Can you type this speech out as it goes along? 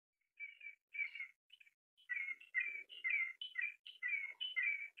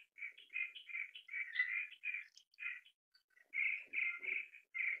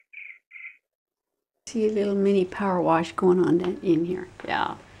See a little mini power wash going on in here.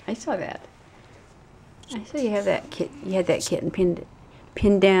 Yeah, I saw that. I saw you have that you had that kitten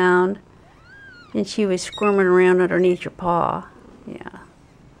pinned down, and she was squirming around underneath your paw. Yeah,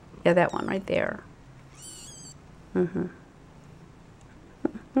 yeah, that one right there. Little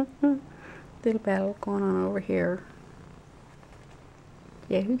battle going on over here.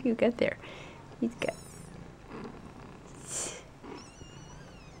 Yeah, who do you got there? He's got.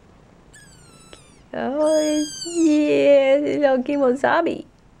 Oh, yeah, little Kemo Sabe.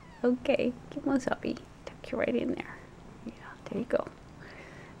 Okay, Kemo Sabe. Tuck you right in there. Yeah, there you go.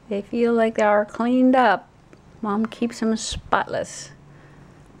 They feel like they are cleaned up. Mom keeps them spotless.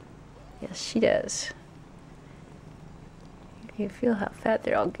 Yes, she does. You feel how fat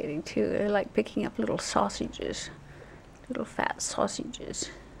they're all getting too. They're like picking up little sausages. Little fat sausages.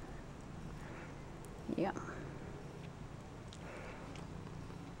 Yeah.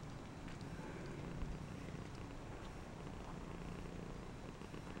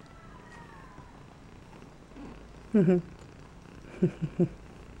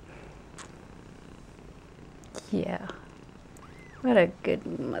 Yeah. What a good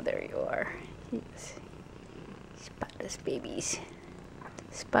mother you are. Yes. Spotless babies.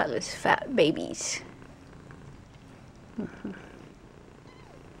 Spotless fat babies.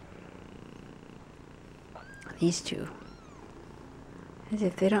 These two. As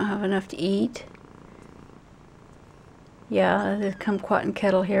if they don't have enough to eat. Yeah, the Kumquat and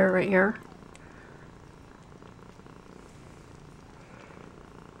Kettle here, right here.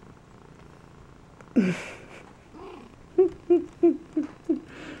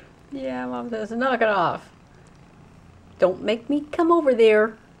 Yeah, Mom says, knock it off. Don't make me come over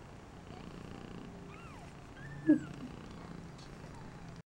there.